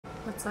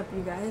What's up,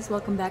 you guys?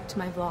 Welcome back to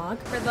my vlog.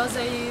 For those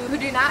of you who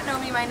do not know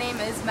me, my name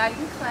is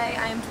Megan Clay.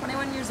 I am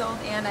 21 years old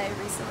and I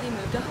recently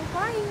moved to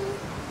Hawaii.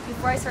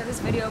 Before I start this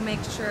video,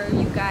 make sure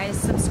you guys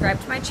subscribe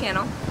to my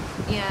channel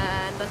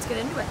and let's get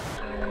into it.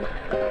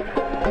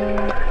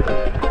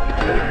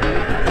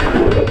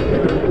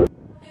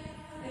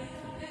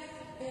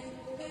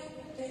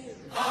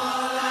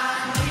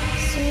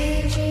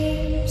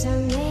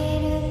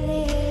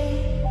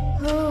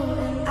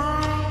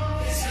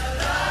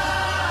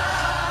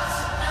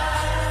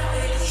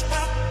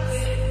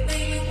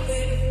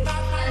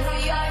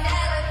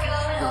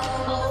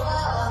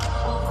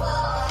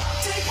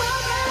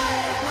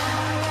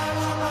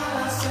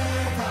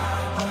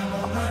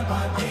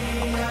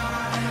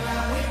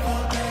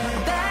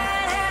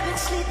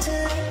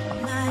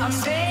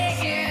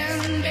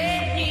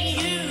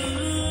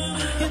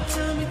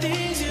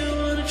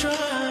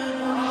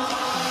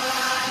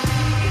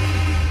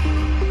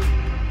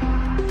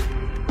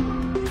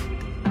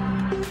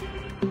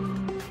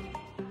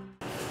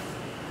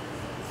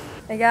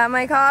 I got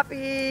my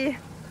coffee.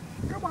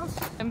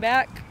 I'm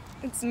back.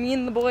 It's me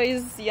and the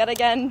boys yet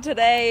again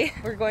today.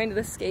 We're going to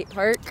the skate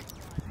park.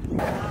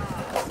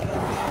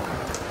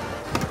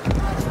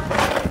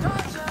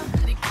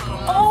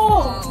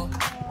 Oh!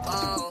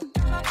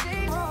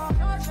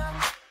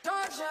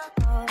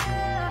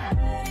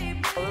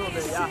 A little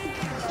bit, yeah.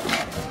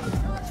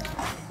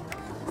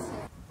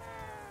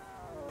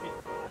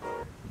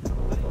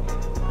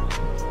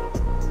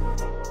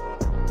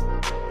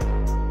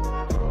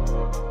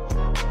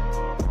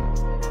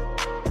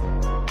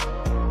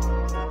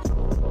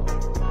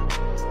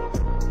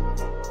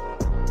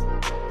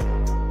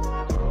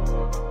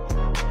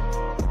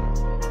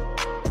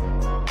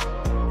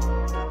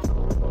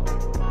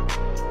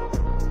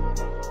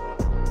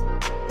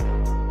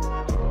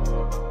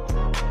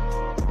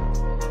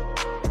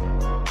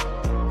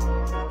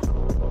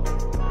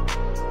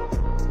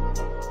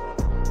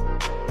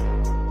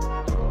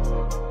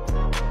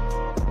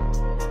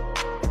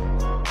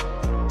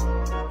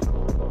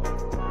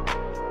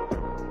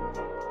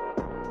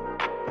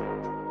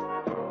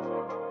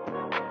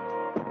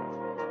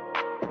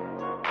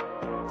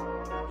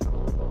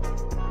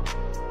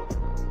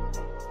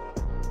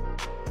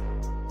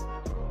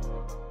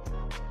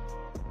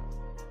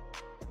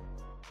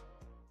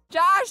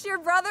 Josh, your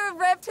brother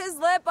ripped his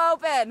lip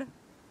open.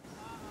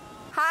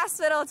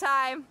 Hospital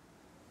time.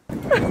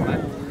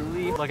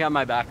 Look at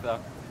my back though.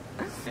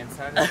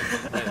 Inside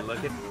it, look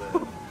at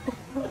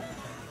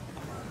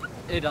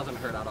it doesn't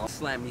hurt at all.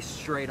 Slammed me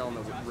straight on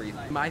the reef.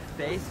 My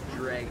face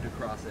dragged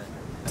across it.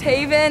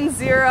 Taven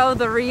 0,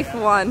 the reef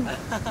 1.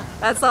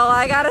 That's all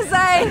I gotta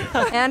say.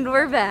 And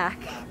we're back.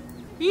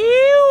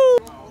 You.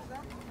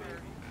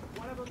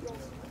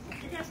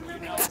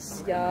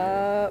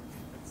 Yup.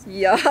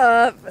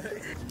 Yup.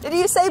 Did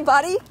you say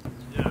buddy?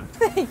 Yeah.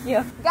 Thank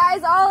you.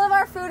 Guys, all of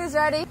our food is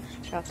ready.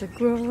 Got the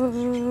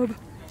grub.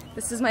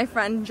 This is my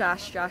friend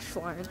Josh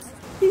Florence.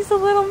 He's a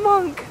little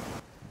monk.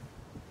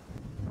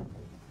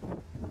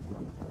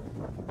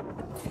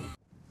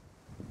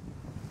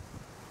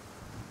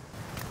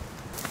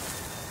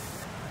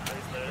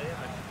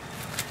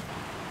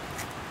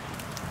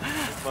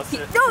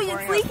 No,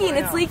 it's leaking,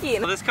 it's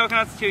leaking. Well, this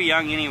coconut's too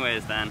young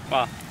anyways then.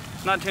 Well,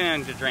 it's not too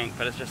young to drink,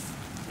 but it's just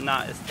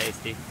not as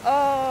tasty.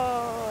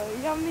 Oh,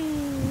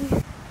 yummy.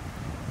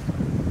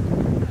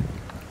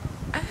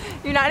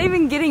 You're not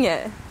even getting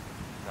it.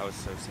 That was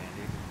so sandy.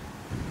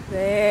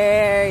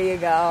 There you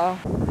go.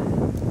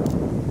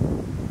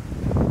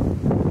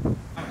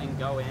 And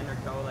go in or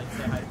go like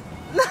say hi.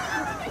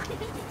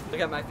 Look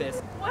at my face.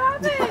 What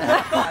happened?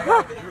 I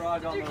got a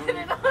drug on the reef. Get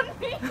it on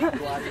me.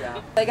 Blood,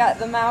 yeah. I got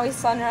the Maui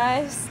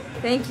sunrise.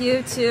 Thank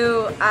you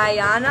to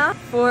Ayana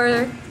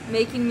for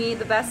making me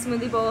the best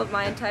smoothie bowl of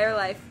my entire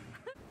life.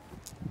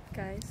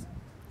 Guys,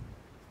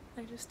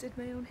 I just did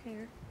my own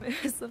hair.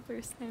 It was the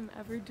first time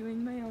ever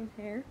doing my own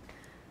hair.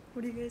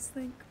 What do you guys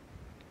think?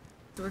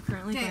 So we're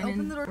currently going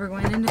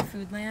into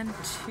Foodland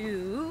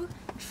to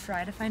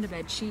try to find a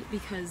bed sheet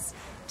because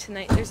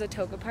tonight there's a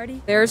toga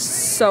party. There's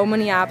so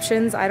many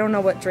options. I don't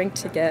know what drink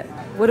to get.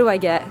 What do I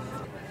get?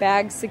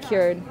 Bag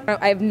secured.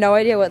 I have no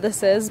idea what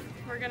this is.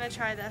 We're gonna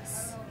try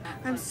this.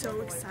 I'm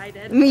so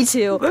excited. Me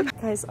too.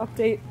 Guys,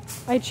 update.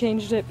 I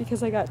changed it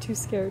because I got too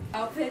scared.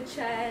 Outfit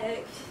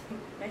check.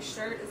 My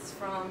shirt is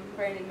from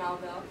Brandon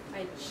Melville.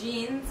 My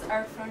jeans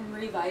are from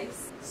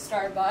Revice.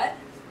 Starbutt.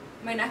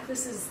 My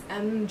necklace is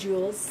M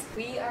Jewels.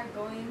 We are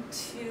going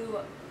to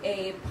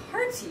a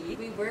party.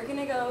 We were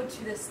gonna go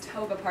to this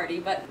toga party,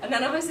 but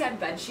none of us had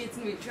bed sheets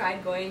and we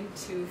tried going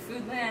to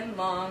Foodland,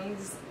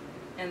 Long's,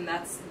 and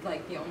that's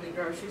like the only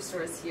grocery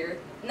stores here.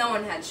 No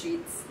one had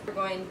sheets. We're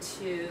going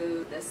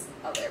to this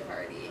other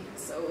party,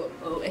 so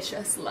wish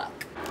us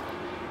luck.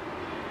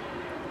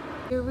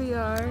 Here we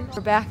are.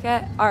 We're back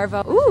at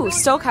Arvo. Ooh,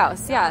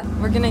 Stokehouse, yeah.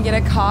 We're gonna get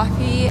a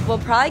coffee. We'll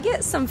probably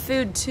get some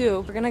food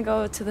too. We're gonna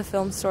go to the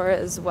film store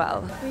as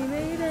well. We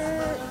made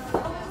it.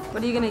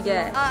 What are you gonna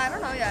get? I don't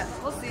know yet.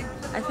 We'll see.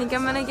 I think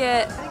I'm gonna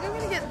get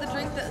the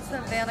drink that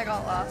Savannah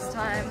got last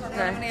time.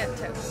 Okay. I'm gonna get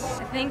two.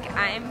 I think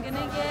I'm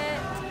gonna get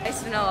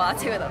Iced vanilla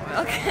latte without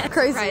milk.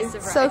 Crazy. Surprise,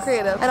 surprise. So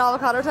creative. And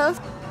avocado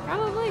toast?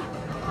 Probably.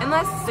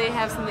 Unless they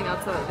have something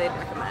else that they'd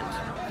recommend.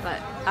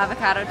 But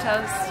avocado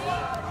toast.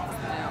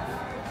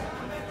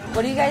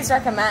 What do you guys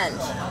recommend?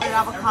 The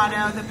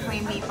avocado, the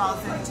plain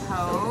meatballs and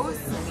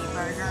toast, the meat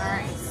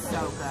burger is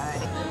so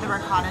good. The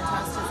ricotta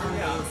toast is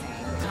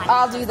amazing.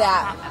 I'll do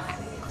that.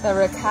 The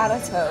ricotta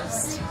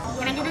toast.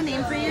 Can I get a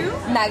name for you?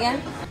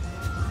 Megan.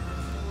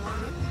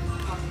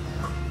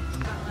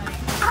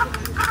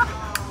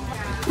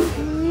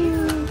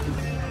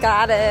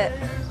 Got it.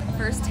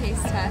 First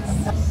taste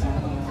test.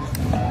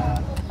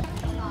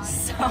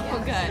 So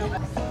good.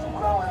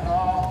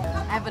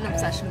 I have an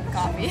obsession with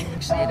coffee.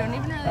 Actually, I don't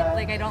even really,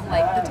 like, I don't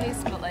like the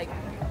taste, but like,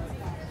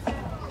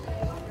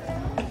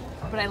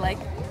 but I like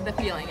the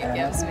feeling it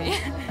gives me.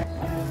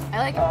 I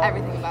like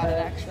everything about it,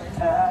 actually.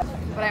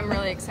 But I'm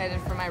really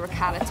excited for my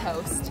ricotta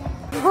toast.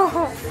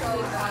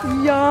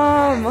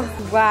 Yum!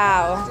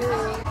 Wow.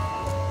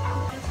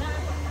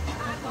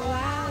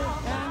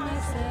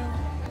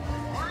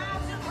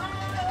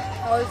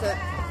 How is it?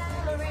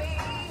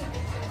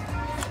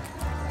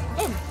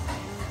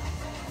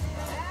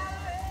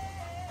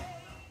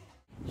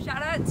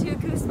 Shout out to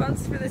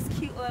Goosebumps for this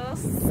cute little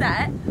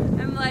set.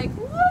 I'm like,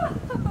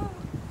 whoa!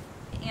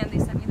 And they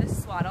sent me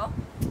this swaddle.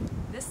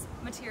 This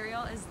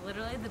material is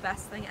literally the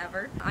best thing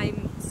ever.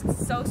 I'm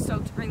so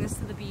stoked to bring this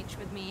to the beach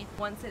with me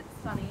once it's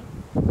sunny.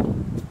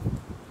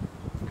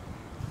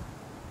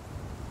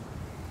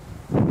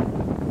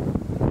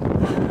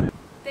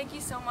 Thank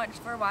you so much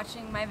for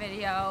watching my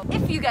video.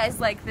 If you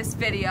guys like this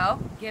video,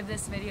 give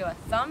this video a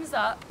thumbs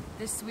up.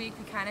 This week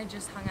we kind of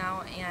just hung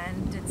out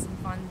and did some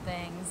fun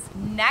things.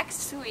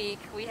 Next week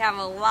we have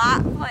a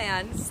lot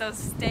planned, so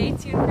stay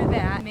tuned for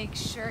that. Make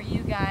sure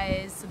you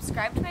guys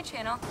subscribe to my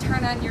channel,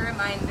 turn on your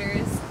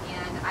reminders,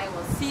 and I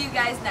will see you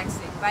guys next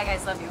week. Bye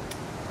guys, love you.